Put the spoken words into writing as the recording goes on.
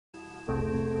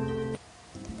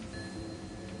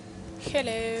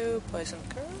Hello, boys and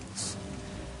girls.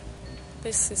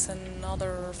 This is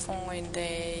another fine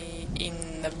day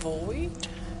in the void,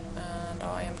 and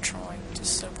I am trying to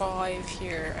survive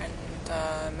here and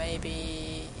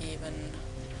maybe even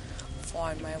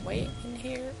find my way in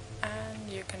here, and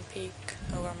you can peek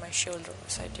over my shoulder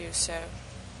as I do so.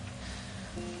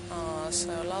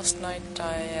 So last night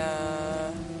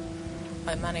I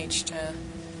managed to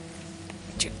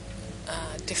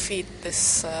defeat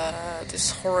this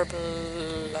horrible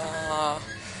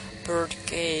bird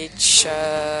cage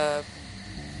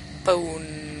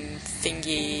bone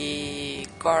thingy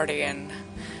guardian,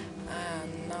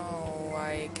 and now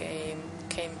I came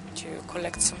to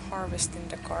collect some harvest in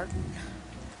the garden.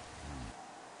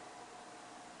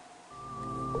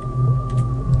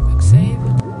 Quick save,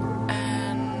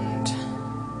 and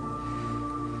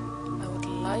I would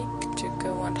like to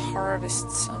go and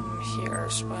harvest some here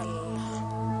as well.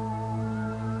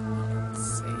 Let's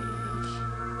see,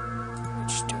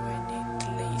 which do I need the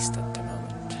least at the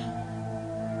moment?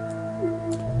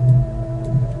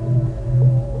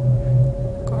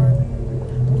 Garden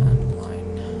and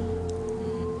mine.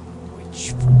 Which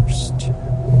first?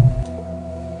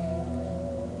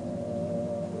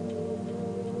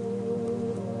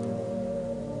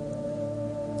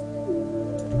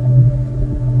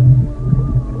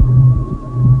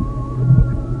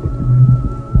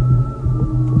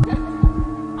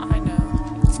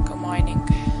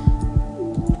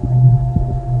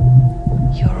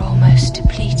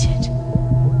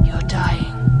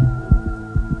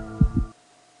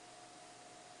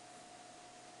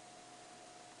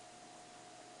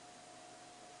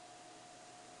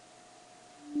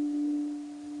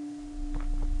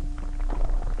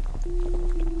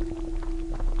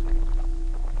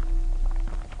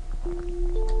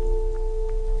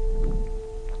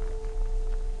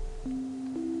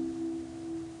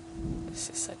 This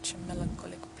is such a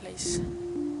melancholic place. And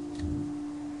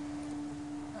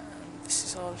this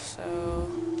is also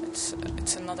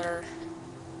it's another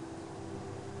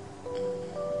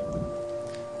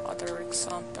other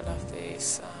example of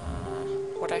these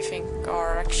what I think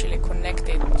are actually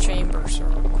connected chambers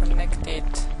or connected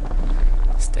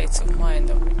states of mind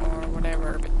or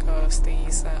whatever, because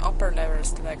these upper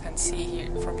levels that I can see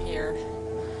here from here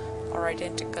are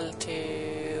identical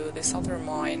to this other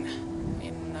mine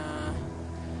in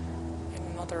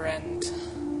other end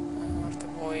of the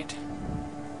void.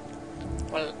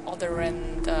 Well, other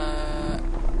end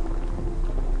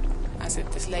as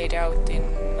it is laid out in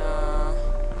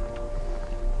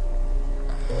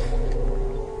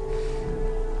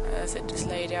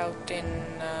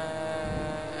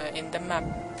the map.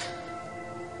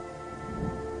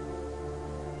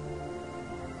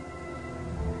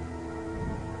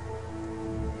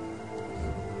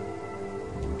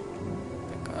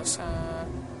 Because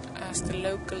as the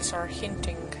locals are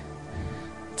hinting,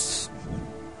 it's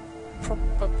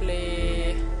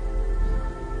probably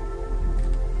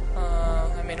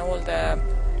I mean all the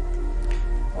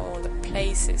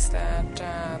places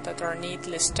that are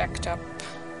neatly stacked up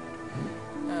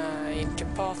into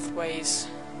pathways.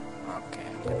 Okay,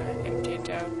 I'm gonna empty it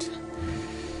out.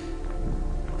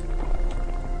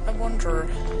 I wonder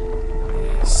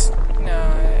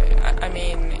I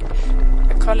mean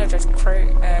the color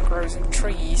that grows in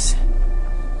trees,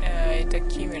 it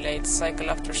accumulates cycle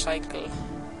after cycle.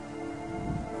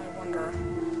 I wonder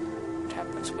what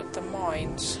happens with the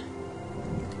mines.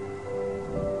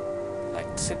 Like,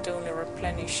 does it only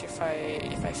replenish if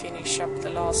I finish up the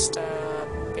last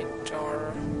bit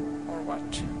or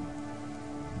what?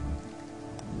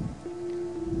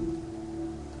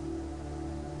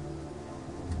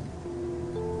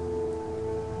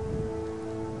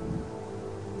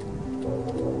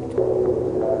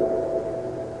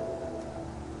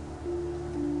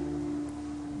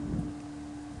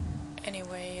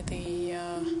 Anyway, the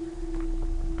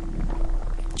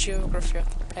geography of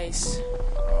the place,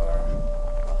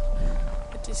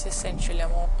 it is essentially a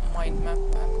mind map,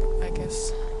 I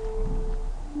guess.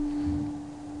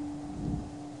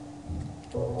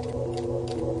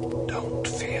 Don't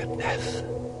fear death.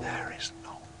 There is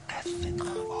no death in the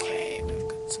void. Okay, we've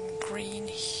got some green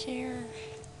here.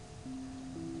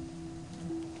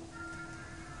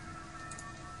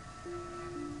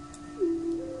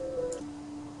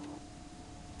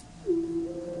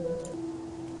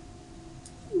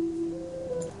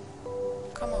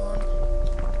 Come on.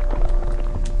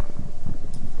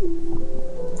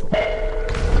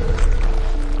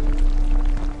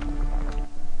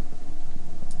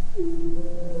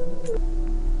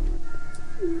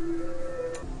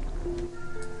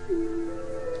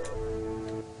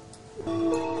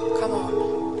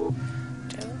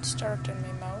 starting me,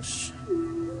 mouse.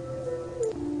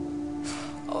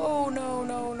 Oh no,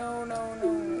 no, no, no,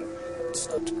 no. It's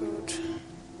not good.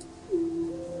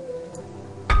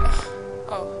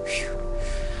 Oh, phew.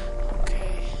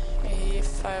 Okay.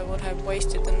 If I would have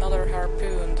wasted another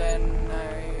harpoon, then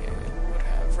I would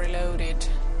have reloaded.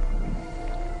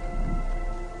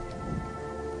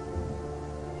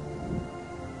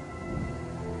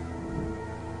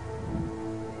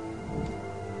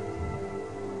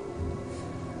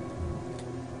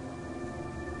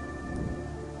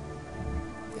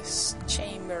 This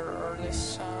chamber, or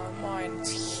this mine,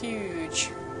 is huge.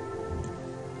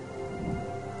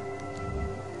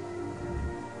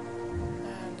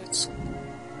 And it's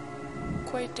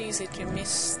quite easy to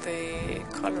miss the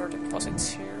color deposits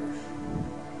here.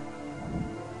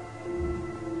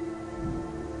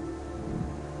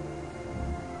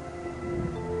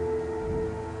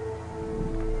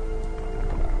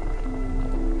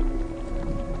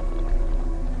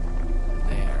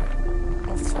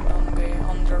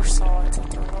 Sides of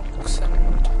the rocks,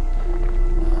 and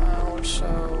also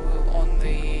on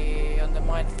the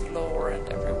mine floor and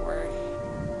everywhere.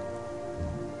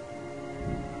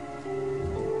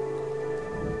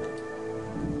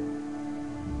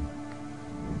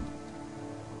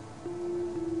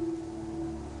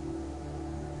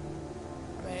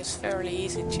 I mean, it's fairly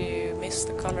easy to miss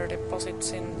the color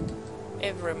deposits in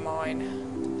every mine,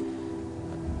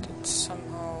 but it's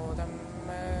somehow the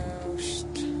most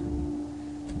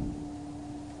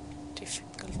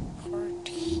difficult part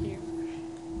here.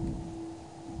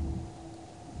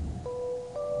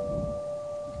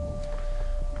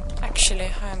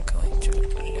 Actually, I'm going to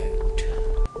load.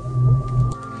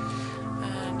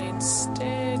 And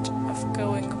instead of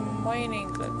going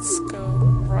mining, let's go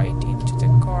right into the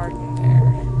garden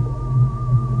there.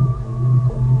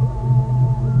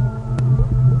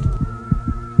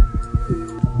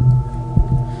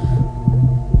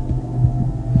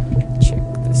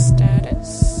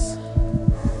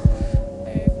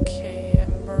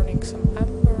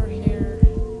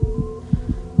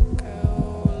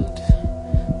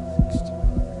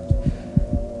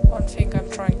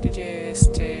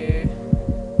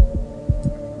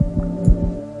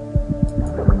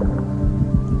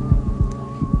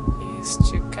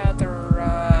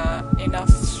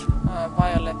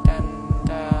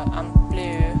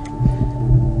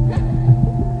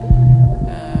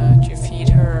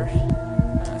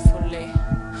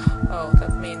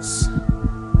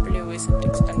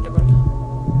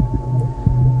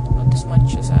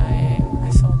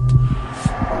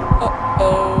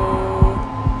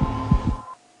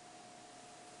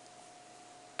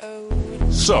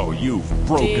 So you've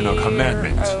broken a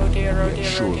commandment. Oh dear, oh dear,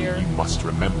 Surely oh dear. you must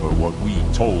remember what we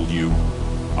told you.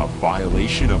 A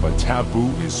violation of a taboo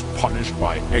is punished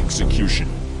by execution.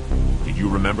 Did you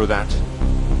remember that?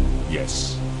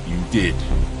 Yes, you did.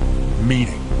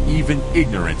 Meaning, even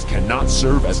ignorance cannot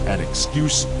serve as an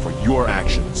excuse for your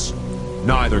actions.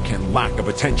 Neither can lack of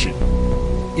attention.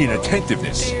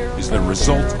 Inattentiveness is the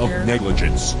result of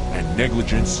negligence, and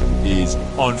negligence is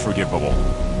unforgivable.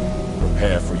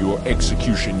 Prepare for your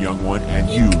execution, young one, and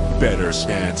you better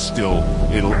stand still.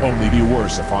 It'll only be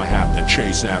worse if I have to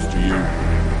chase after you.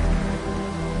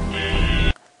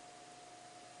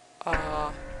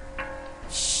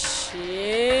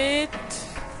 Shit.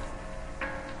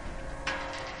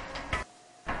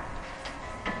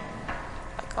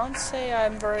 I can't say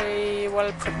I'm very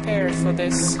well prepared for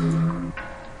this.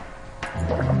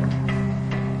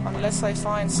 Unless I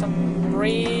find some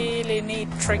really neat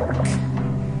trick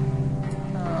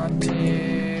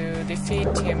to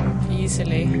defeat him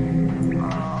easily.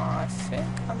 I think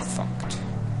I'm fucked.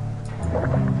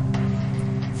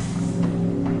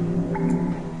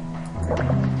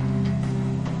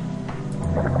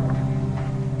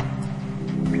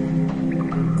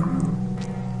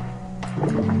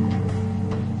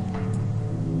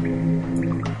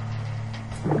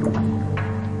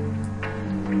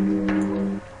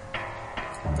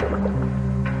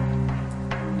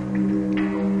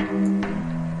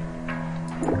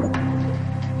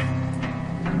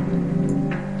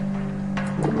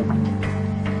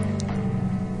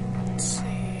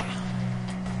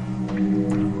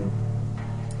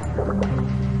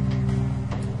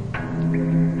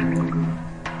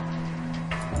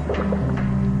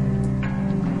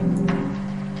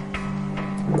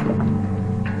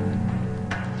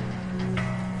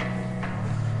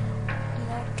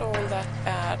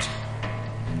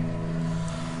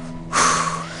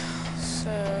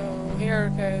 Here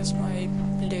goes my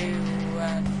blue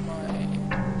and my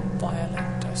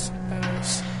violet, I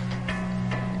suppose.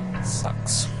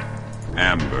 Sucks.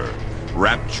 Amber,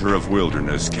 Rapture of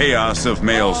wilderness, chaos of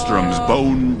maelstroms,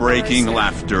 bone-breaking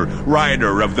laughter,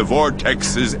 rider of the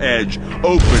vortex's edge,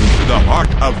 open to the heart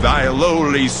of thy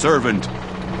lowly servant.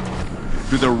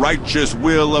 To the righteous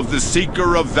will of the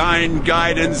seeker of thine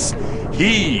guidance,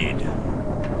 heed.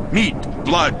 Meet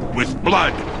blood with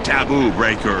blood, taboo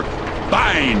breaker.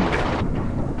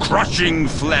 Bind. Crushing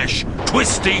flesh,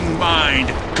 twisting mind,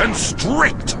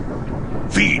 constrict.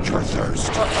 Feed your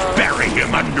thirst. Bury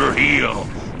him under heel.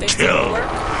 Kill.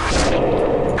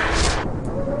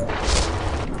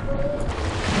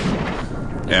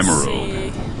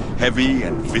 Emerald. Heavy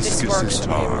and viscous as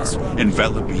tar,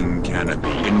 enveloping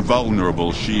canopy,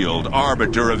 invulnerable shield,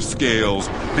 arbiter of scales,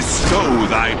 bestow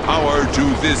thy power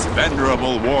to this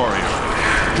venerable warrior.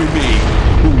 To me,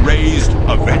 who raised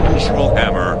a vengeful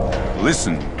hammer,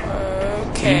 listen.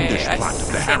 Fiendish plot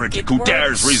of the heretic who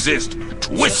dares resist,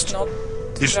 twist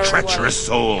his treacherous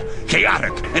soul,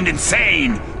 chaotic and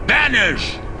insane,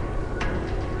 banish!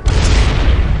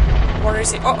 Where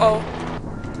is he? Uh-oh.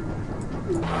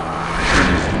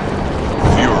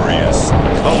 Furious,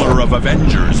 color of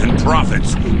avengers and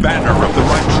prophets, banner of the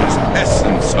righteous,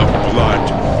 essence of blood,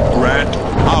 grant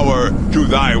power to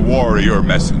thy warrior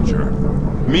messenger.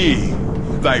 Me,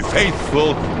 thy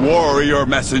faithful warrior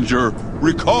messenger,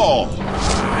 recall.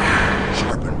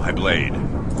 Sharpen my blade,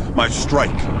 my strike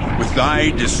with thy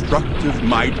destructive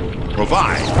might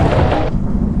provide.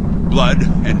 Blood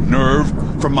and nerve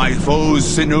from my foe's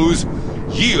sinews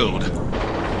yield.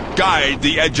 Guide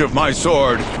the edge of my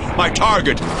sword, my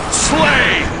target,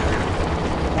 slay!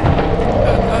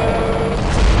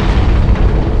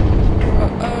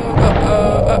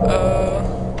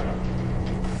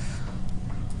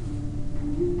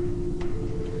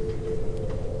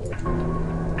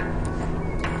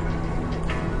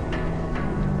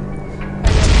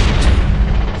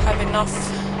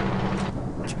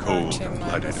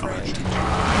 Cold-blooded argent,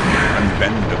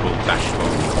 unbendable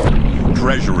backbone,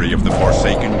 treasury of the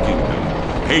Forsaken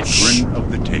Kingdom, patron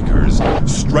of the takers,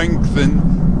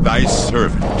 strengthen thy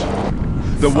servant.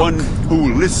 The one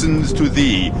who listens to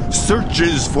thee,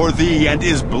 searches for thee, and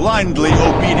is blindly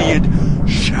obedient,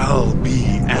 shall be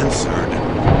answered.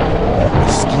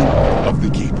 The skin of the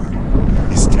keeper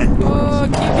is tender. Oh,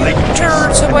 keep your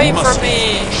turns away from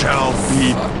me! Shall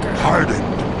be hardened.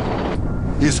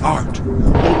 His heart, open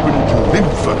to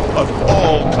lymph of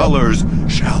all colors,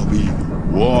 shall be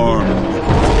warmed.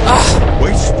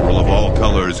 Wastrel of all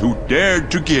colors, who dared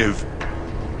to give,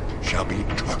 shall be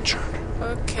tortured.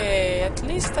 Okay, at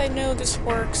least I know this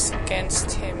works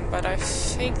against him, but I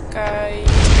think I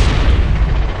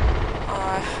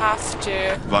have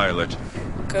to... Violet.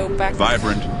 Go back...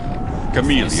 Vibrant.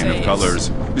 Chameleon of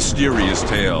colors. Mysterious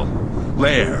tale.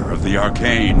 Lair of the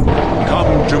arcane,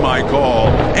 come to my call,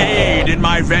 aid in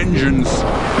my vengeance.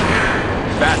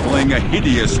 Battling a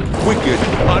hideous, wicked,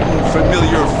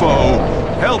 unfamiliar foe,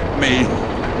 help me.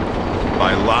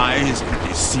 By lies and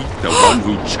deceit, the one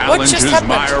who challenges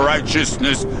my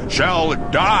righteousness shall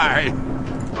die.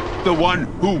 The one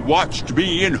who watched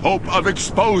me in hope of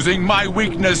exposing my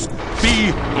weakness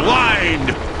be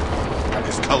blind.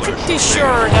 His color pretty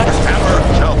sure that his hammer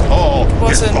shall fall,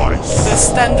 wasn't his voice the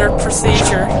standard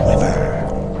procedure.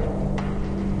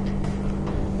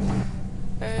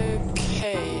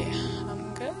 Okay,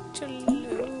 I'm going to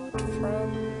loot from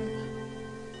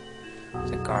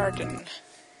the garden.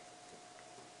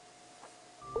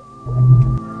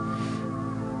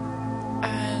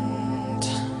 And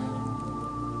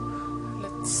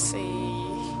let's see,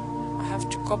 I have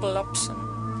to gobble up some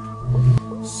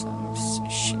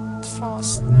shit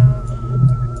fast now.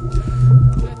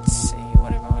 Let's see,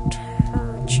 what about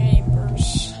her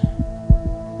chambers?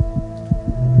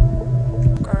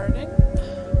 Garden.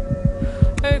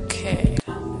 Okay,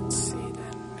 let's see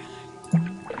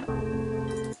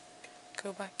then.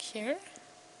 Go back here.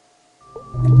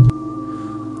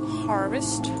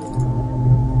 Harvest.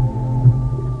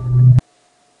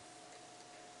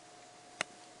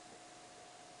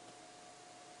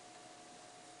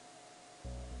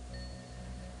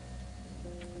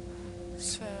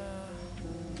 So,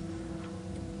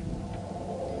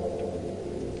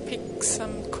 pick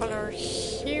some color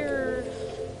here,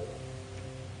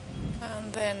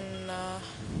 and then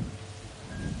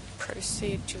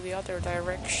proceed to the other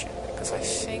direction, because I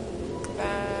think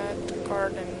that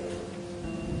garden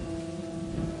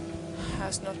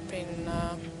has not been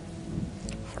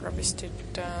harvested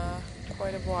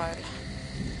quite a while.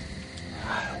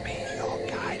 I'll be your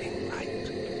guiding light.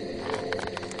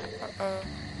 Uh-oh.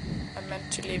 I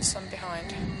meant to leave some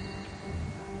behind.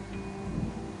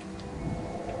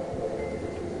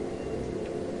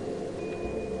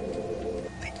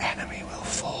 The enemy will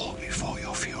fall before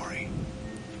your fury.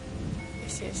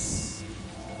 this?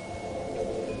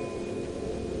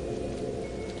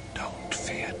 Don't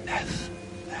fear death.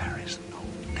 There is no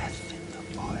death in the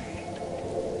void.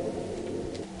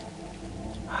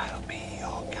 I'll be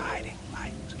your guiding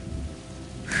light.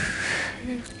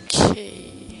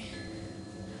 Okay.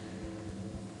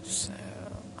 So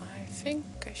I think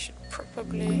I should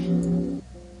probably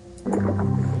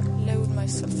load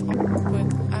myself up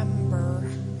with amber.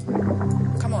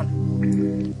 Come on.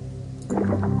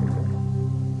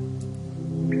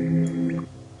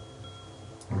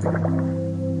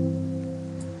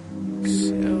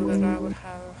 So that I would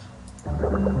have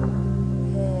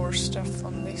more stuff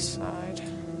on this side.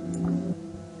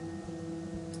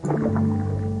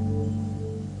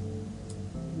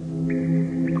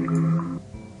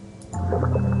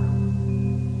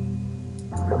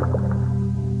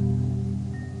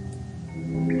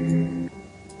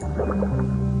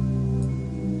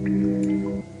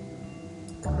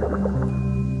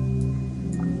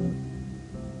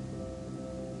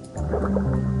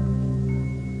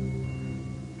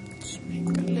 Let's make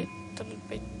a little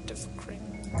bit of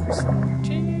crimson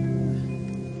too.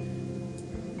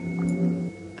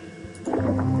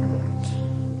 And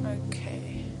okay.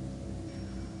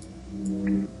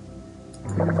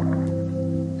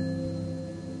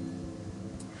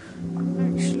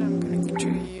 Actually, I'm going to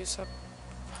use up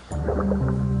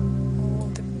all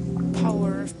the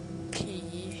power of P.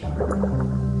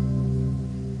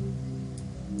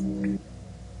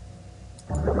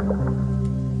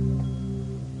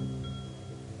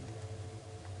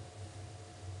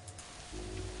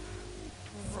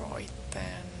 Right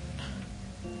then.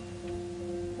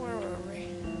 Where are we?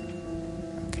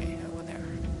 Okay, over there.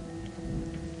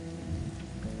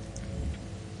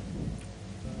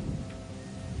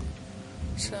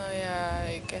 So yeah,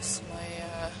 I guess my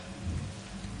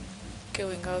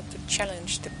going out to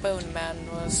challenge the Bone Man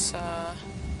was a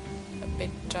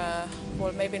bit,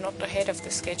 well, maybe not ahead of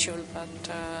the schedule,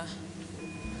 but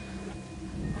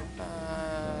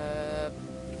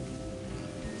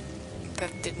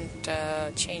that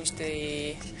didn't change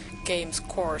the game's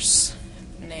course,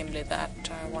 namely that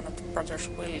one of the brothers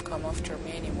will come after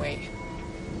me anyway.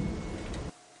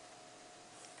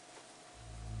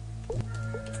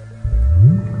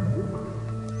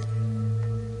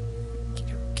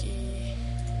 Okey-dokey.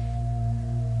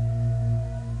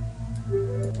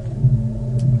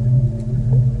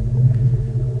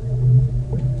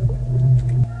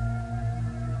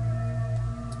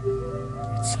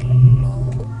 It's a long...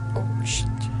 oh shit.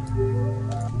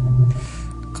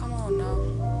 Come on now.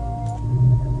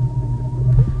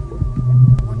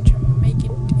 I want to make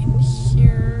it in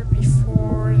here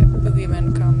before the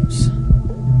boogeyman comes.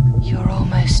 You're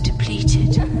almost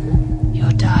depleted.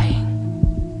 You're dying.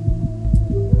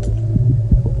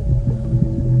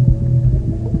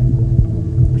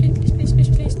 Please, please, please,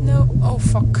 please, no. Oh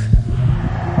fuck.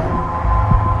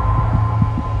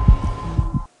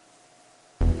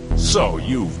 So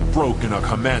you've broken a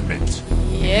commandment.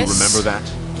 Yes. You remember that?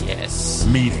 Yes.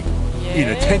 Meaning, Yes.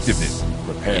 inattentiveness.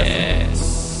 Prepare for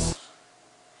Yes.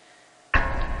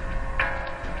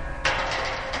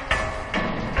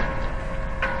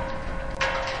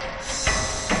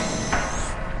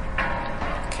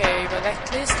 Okay, but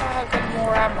at least I have got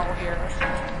more ammo here.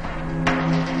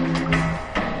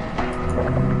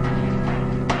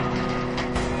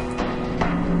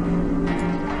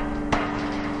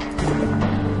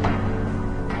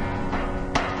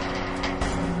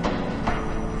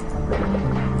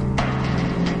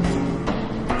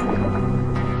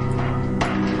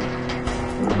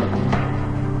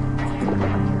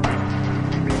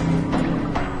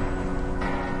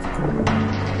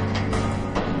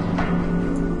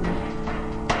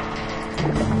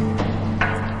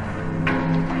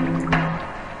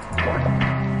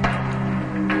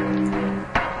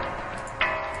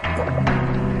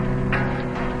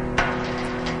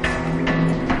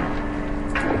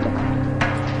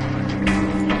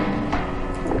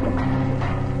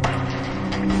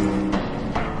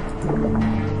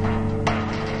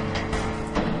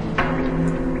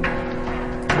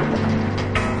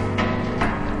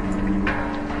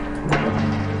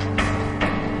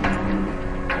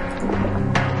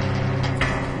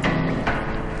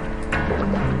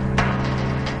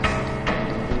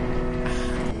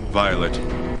 Violet,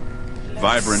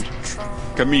 vibrant,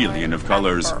 chameleon of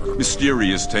colors,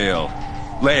 mysterious tale,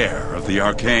 lair of the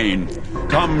arcane.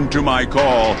 Come to my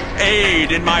call,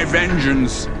 aid in my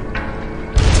vengeance.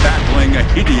 Tackling a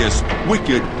hideous,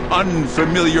 wicked,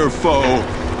 unfamiliar foe,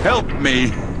 help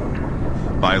me.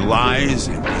 By lies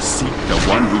and deceit, the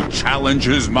one who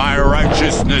challenges my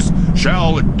righteousness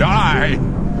shall die.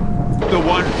 the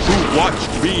one who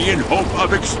watched me in hope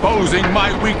of exposing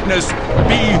my weakness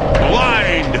be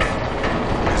blind.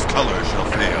 His color shall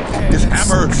fail, his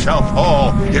hammer shall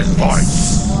fall, his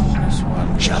voice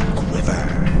shall quiver.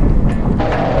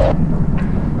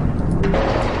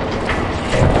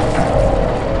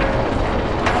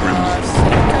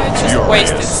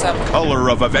 Wasted some. Color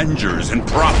of avengers and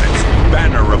prophets,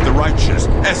 banner of the righteous,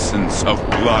 essence of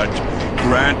blood,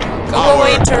 grant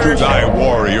power to thy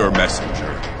warrior messenger.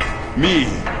 Me,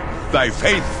 thy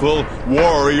faithful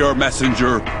warrior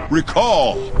messenger,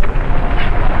 recall.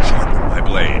 Sharpen my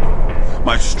blade,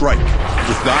 my strike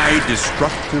with thy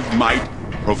destructive might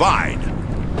provide.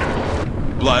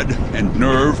 Blood and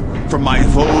nerve from my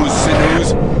foe's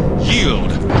sinews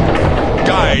yield.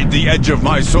 Guide the edge of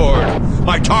my sword,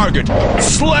 my target,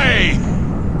 slay!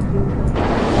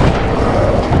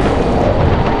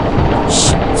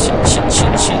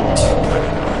 Shit.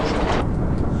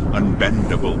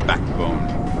 Unbendable backbone,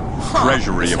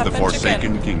 treasury of the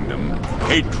Forsaken Kingdom,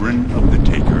 patron of the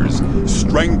Takers,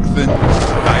 strengthen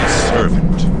thy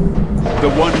servant.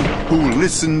 The one who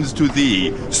listens to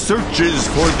thee, searches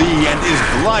for thee, and is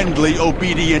blindly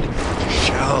obedient,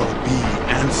 shall be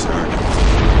answered.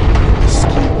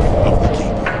 Of the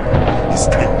keeper, his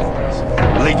tendons,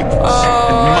 ligaments,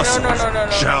 and muscles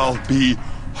shall be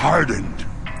hardened.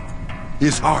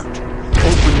 His heart,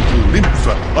 open to lymph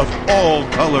of all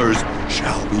colors,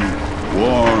 shall be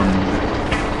warmed.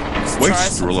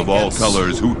 Wastrel of all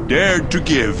colors who dared to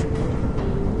give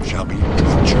shall be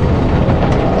tortured.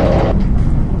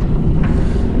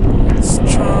 Let's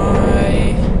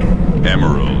try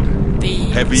Emerald,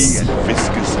 these. heavy and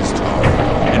viscous as tar,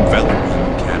 enveloping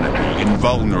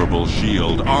invulnerable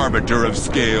shield, arbiter of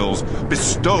scales,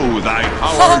 bestow thy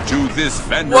power to this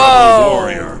venerable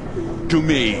warrior. To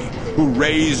me, who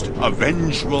raised a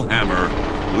vengeful hammer,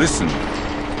 listen.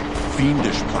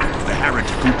 Fiendish black of the heretic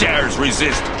who dares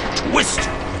resist, twist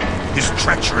his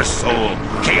treacherous soul,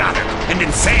 chaotic and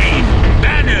insane,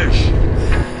 banish!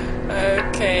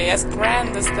 Okay, as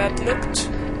grand as that looked,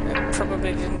 it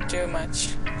probably didn't do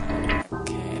much.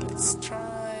 Okay, let's try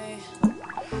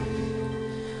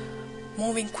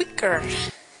moving quicker.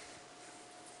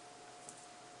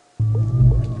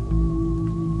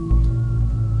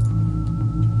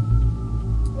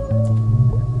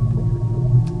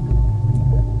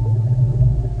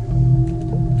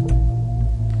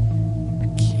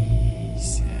 Okay,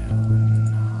 so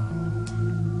now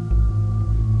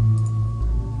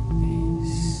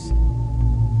this.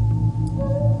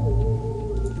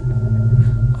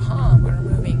 Aha, we're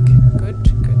moving. Good.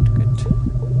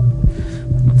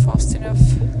 Not fast enough,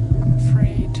 I'm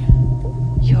afraid.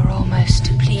 You're almost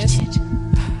depleted. Yes.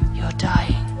 You're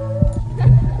dying.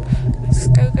 Let's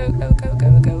go.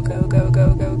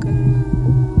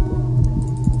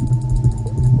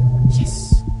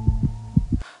 Yes.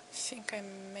 I think I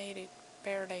made it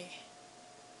barely.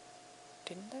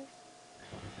 Didn't I?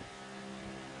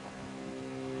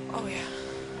 Oh yeah.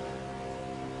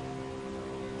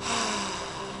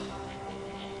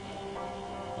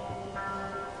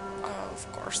 Of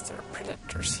course, there are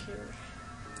predators here.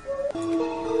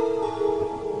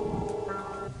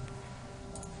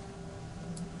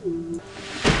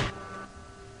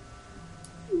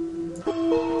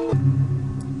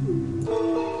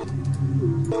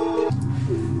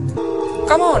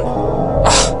 Come on!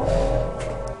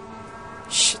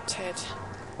 Shithead.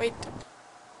 Wait.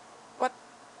 What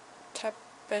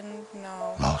happened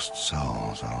now? Lost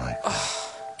souls are like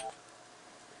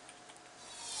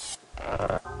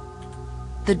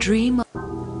The dream.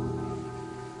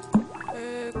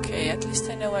 Okay, at least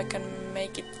I know I can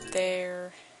make it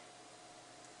there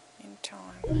in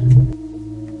time.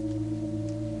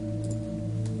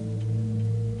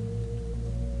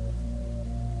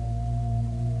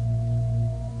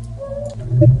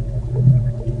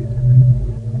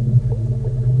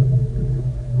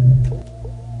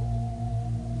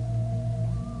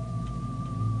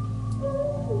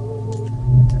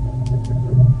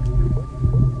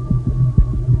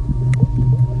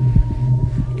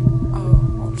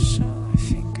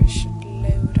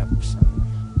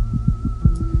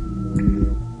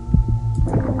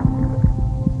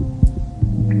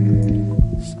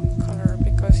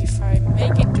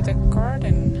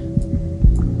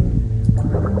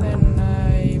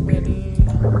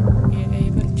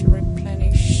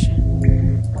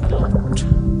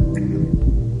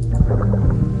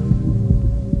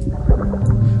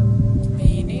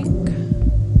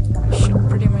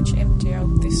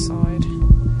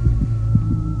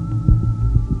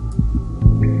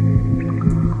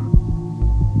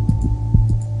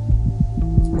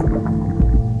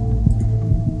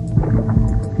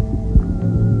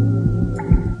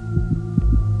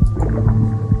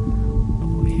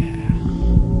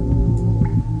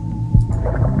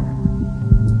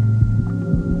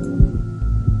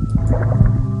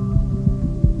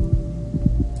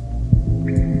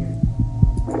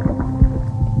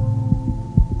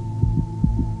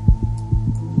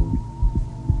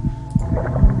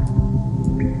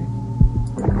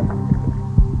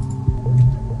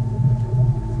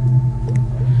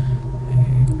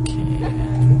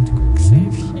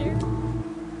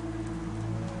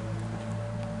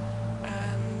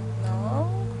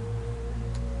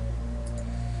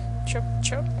 chop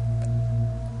chop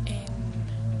in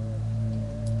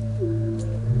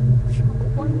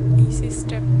one easy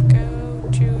step. Go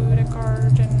to the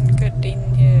garden, get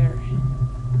in here.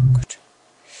 Good.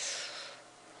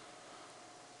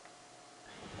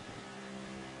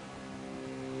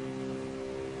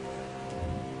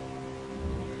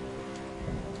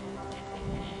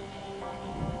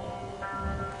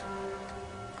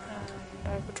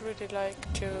 And I would really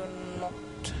like to not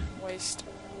waste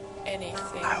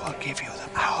anything. I will give you the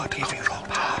power to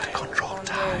control on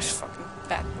time. those fucking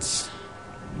bats.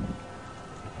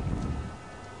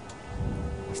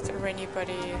 Is there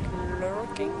anybody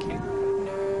lurking here?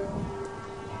 No.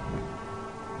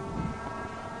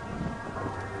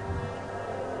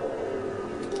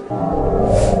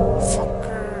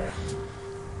 Fucker.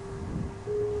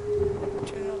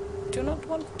 Do not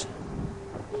want.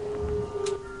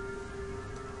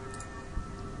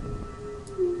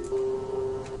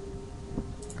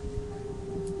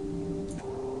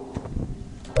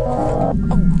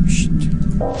 Oh shit.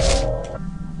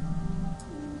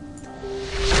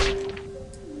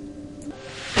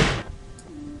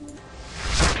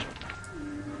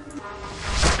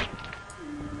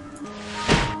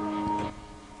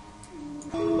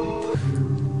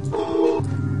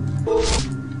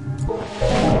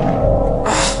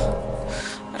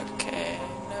 Okay,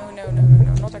 no,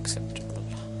 not acceptable.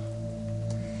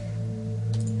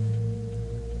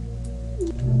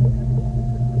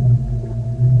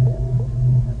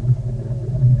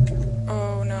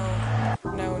 Oh no.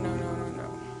 No.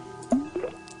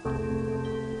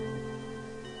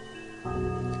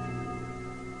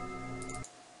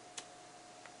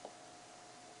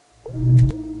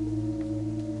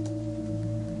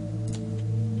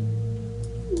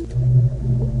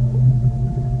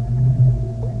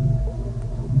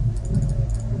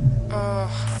 Oh,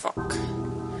 fuck.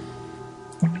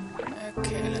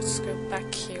 Okay, let's go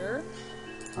back here.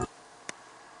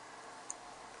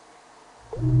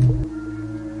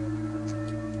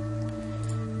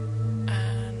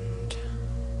 And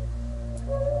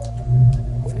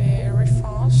very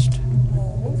fast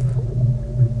move.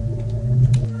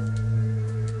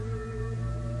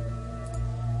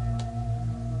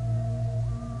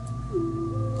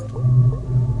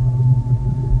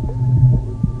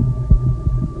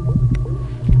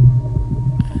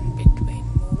 And between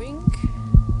moving.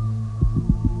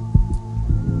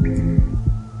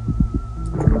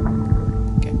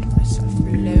 Get myself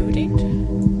loaded.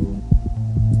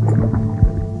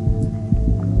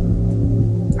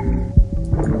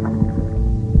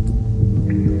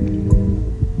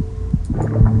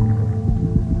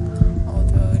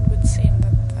 Although it would seem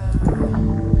that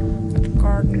the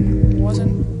garden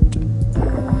wasn't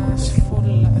as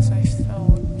full as I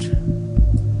thought.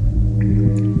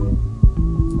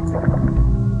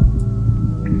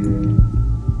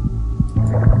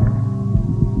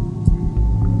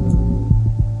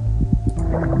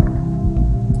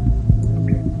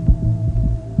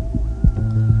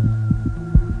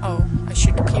 Oh, I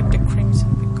should keep the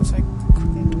crimson because I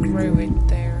couldn't grow it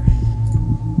there.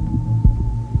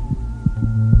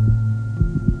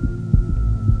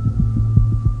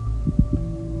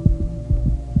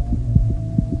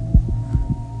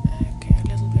 Okay, a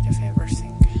little bit of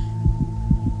everything.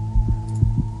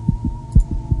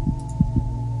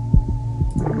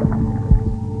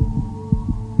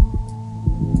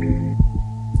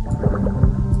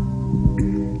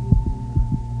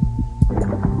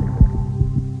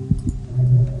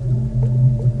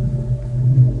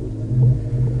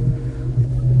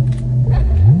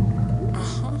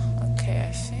 Okay,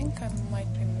 I think I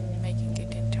might be making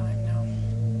it in time now.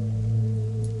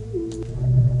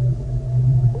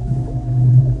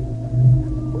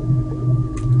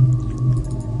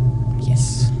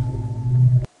 Yes.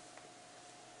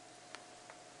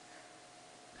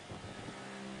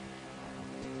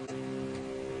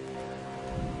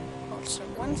 Also,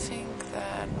 one thing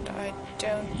that I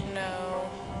don't know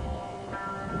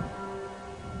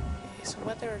is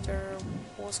whether there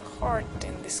was a heart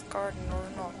in this garden or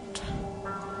not.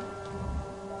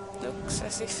 Looks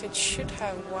as if it should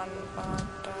have one, but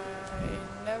I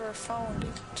never found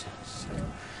it. So,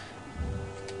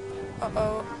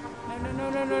 uh-oh.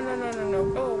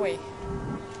 No. Go away.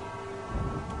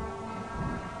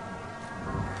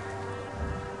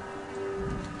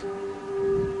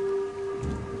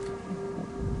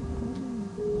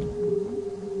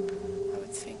 I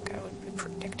would think I would be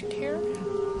protected here.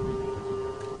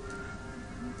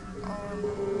 Or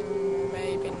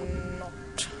maybe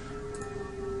not.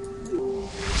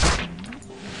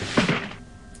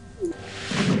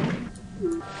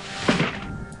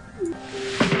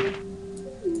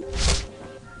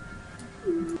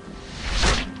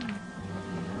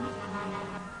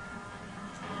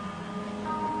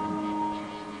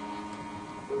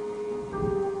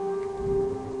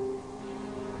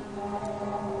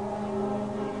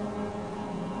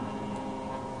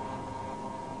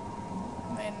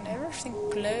 everything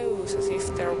glows as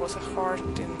if there was a heart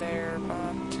in there,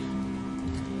 but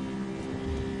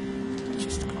I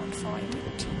just can't find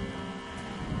it.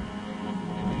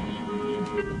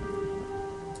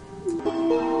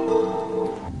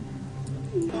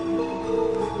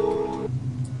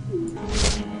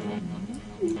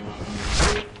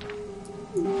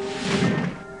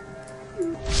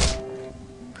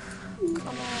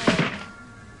 Come on.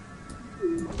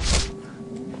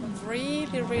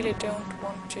 I really don't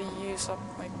want to use up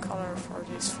my color for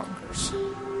these fuckers.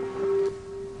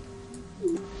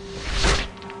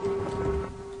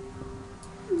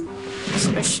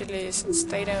 Especially since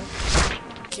they don't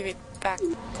give it back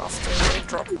after they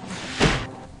drop.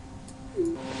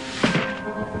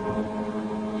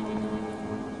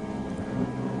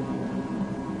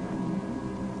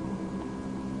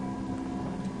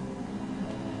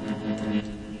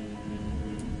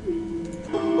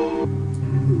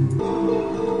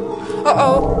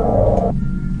 Uh-oh!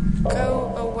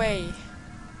 Go away.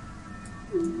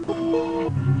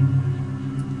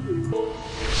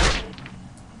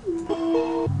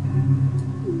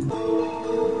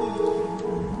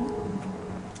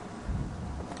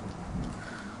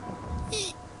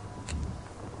 Eek.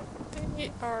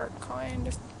 They are kind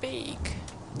of big.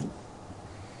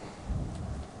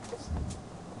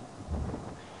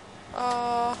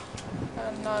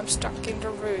 And now I'm stuck in the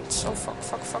roots. Oh fuck.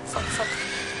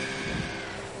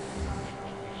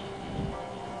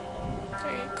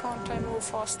 Hey, can't I move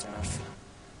fast enough?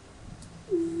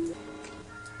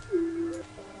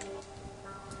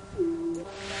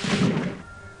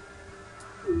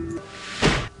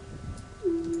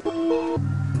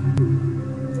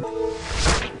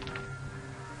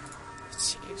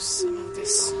 Let's use some of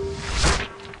this.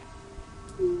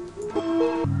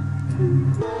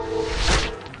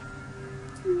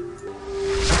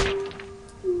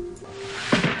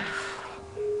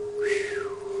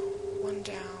 One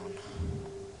down.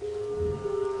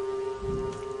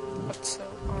 But so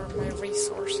are my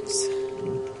resources.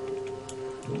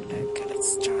 Okay,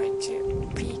 let's try to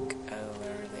peek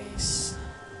over this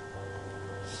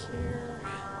here.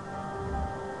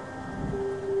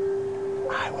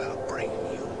 I will bring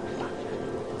you luck.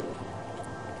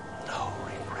 No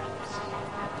regrets.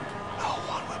 No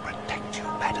one will protect you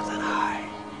better than I.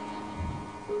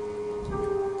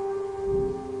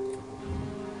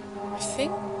 I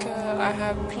think I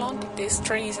have planted these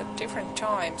trees at different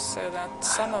times so that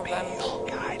some of them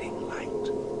Guiding light.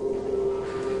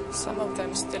 Some of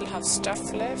them still have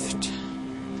stuff left,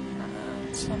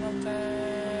 and some of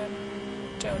them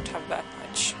don't have that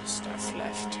much stuff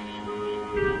left.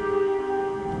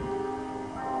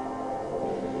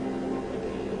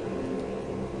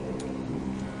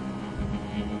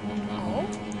 Oh,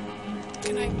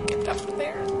 can I get up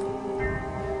there?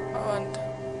 Oh, and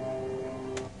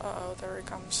uh-oh, there he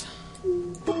comes.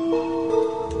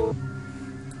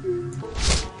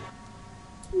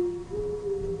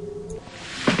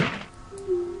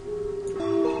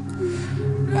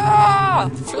 Ah!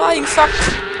 Flying fuck!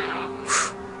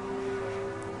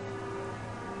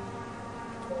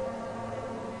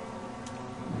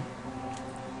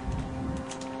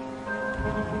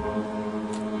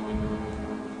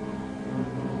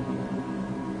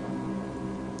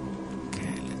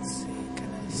 Okay, let's see. Can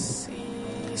I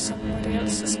see somebody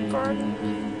else's garden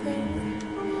there?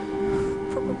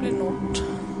 Probably not.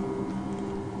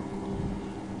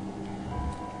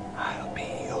 I'll be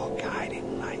your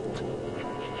guiding light.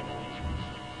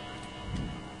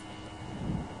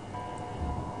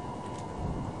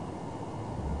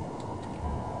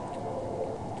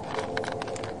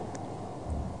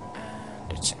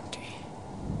 And it's empty.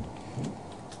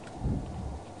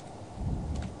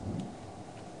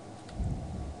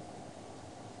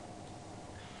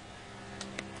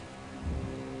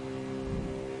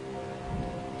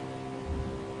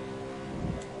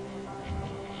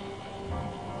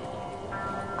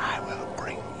 I will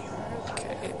bring you luck.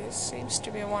 Okay, this seems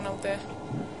to be one of the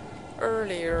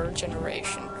earlier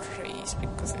generation trees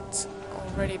because it's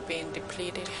already been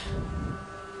depleted.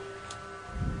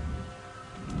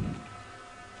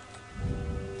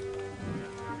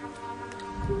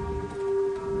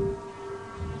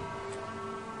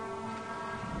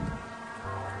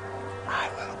 I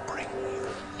will bring you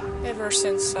luck. Ever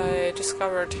since I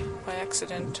discovered by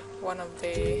accident one of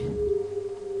the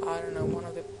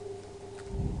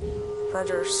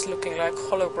brothers looking like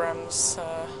holograms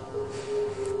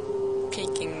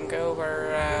peeking over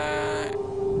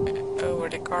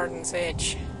the garden's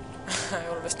edge, I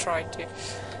always try to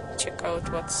check out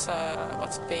what's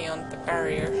beyond the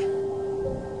barrier.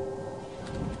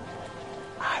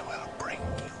 I will bring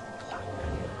you luck.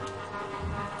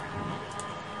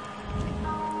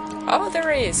 Oh,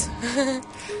 there is!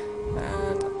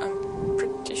 And I'm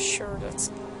pretty sure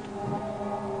that's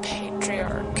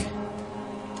Patriarch.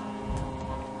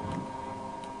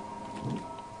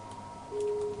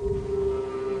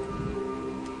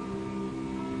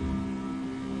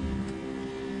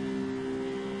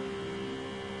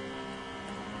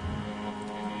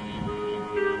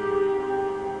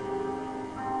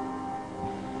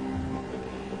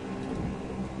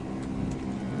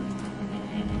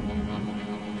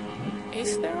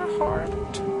 Is there a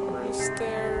heart, or is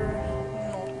there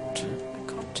not? I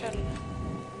can't tell.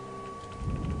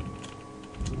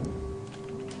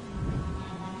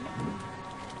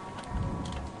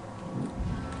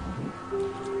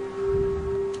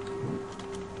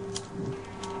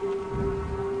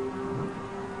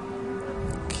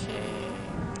 Okay,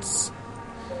 let's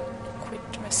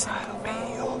quit messing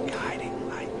around Guiding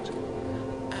light.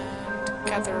 and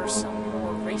gather some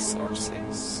more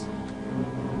resources.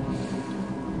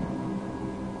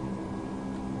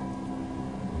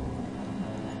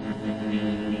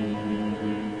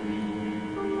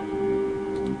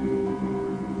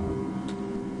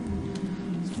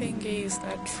 Thing is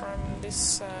that from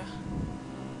this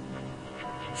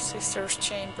sister's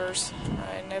chambers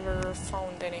I never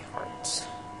found any hearts.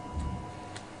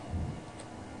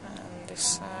 And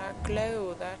this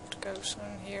glow that goes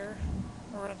on here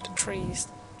around the trees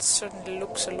certainly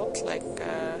looks a lot like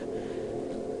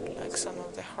some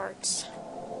of the hearts,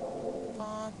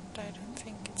 but I don't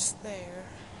think it's there.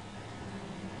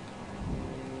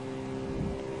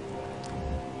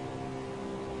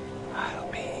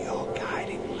 I'll be your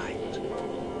guiding light.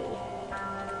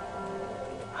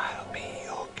 I'll be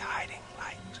your guiding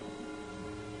light.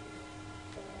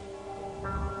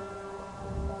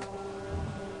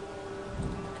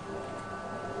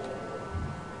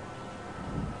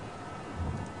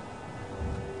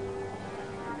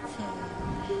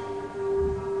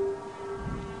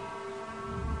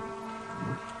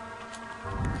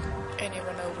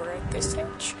 Anyone over at this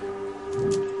edge?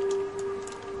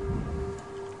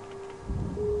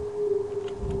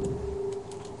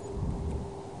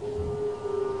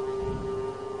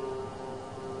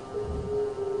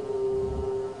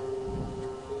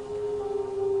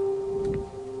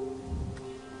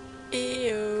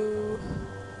 Ew.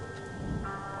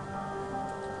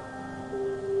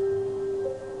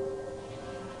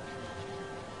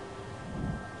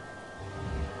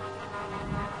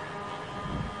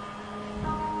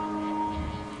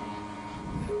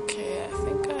 Okay, I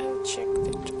think I have checked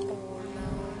it all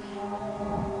now.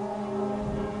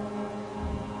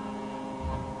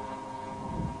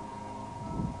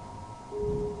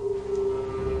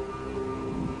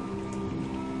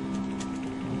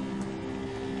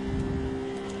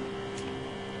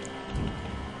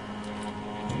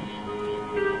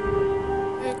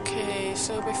 Okay,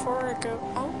 so before I go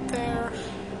out there,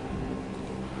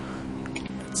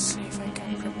 let's see if I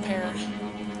can prepare.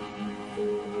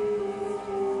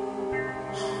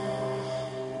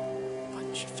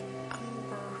 Bunch of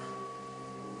amber.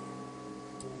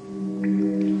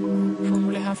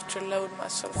 Probably have to load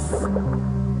myself up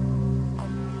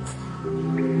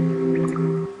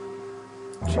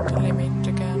to the limit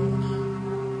again.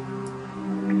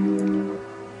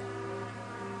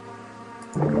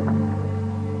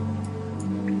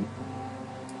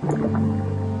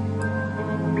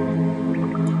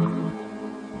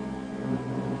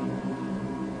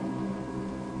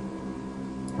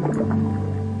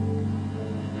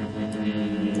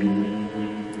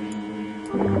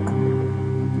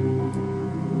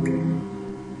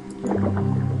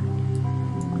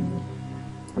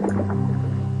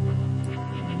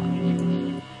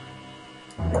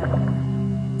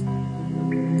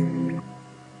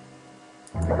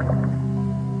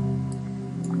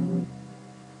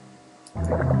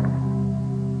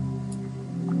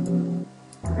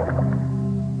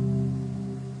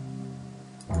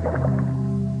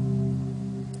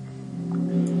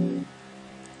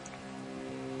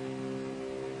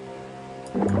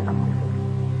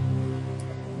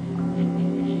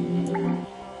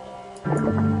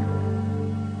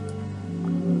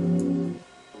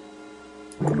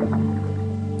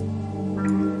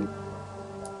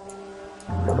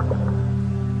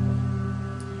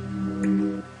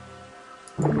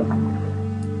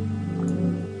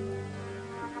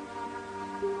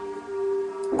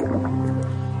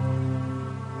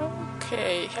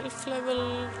 Okay, health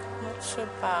level not so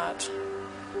bad.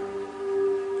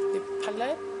 The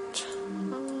palette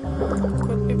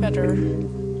could be better.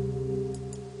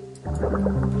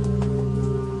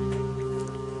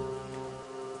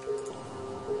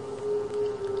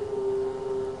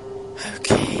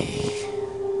 Okay.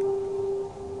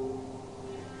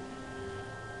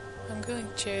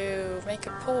 to make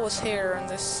a pause here on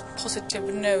this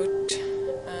positive note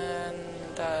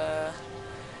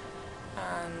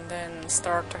and then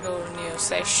start a whole new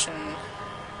session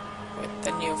with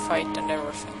the new fight and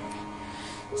everything.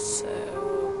 So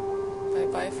bye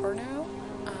bye for now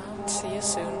and see you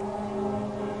soon.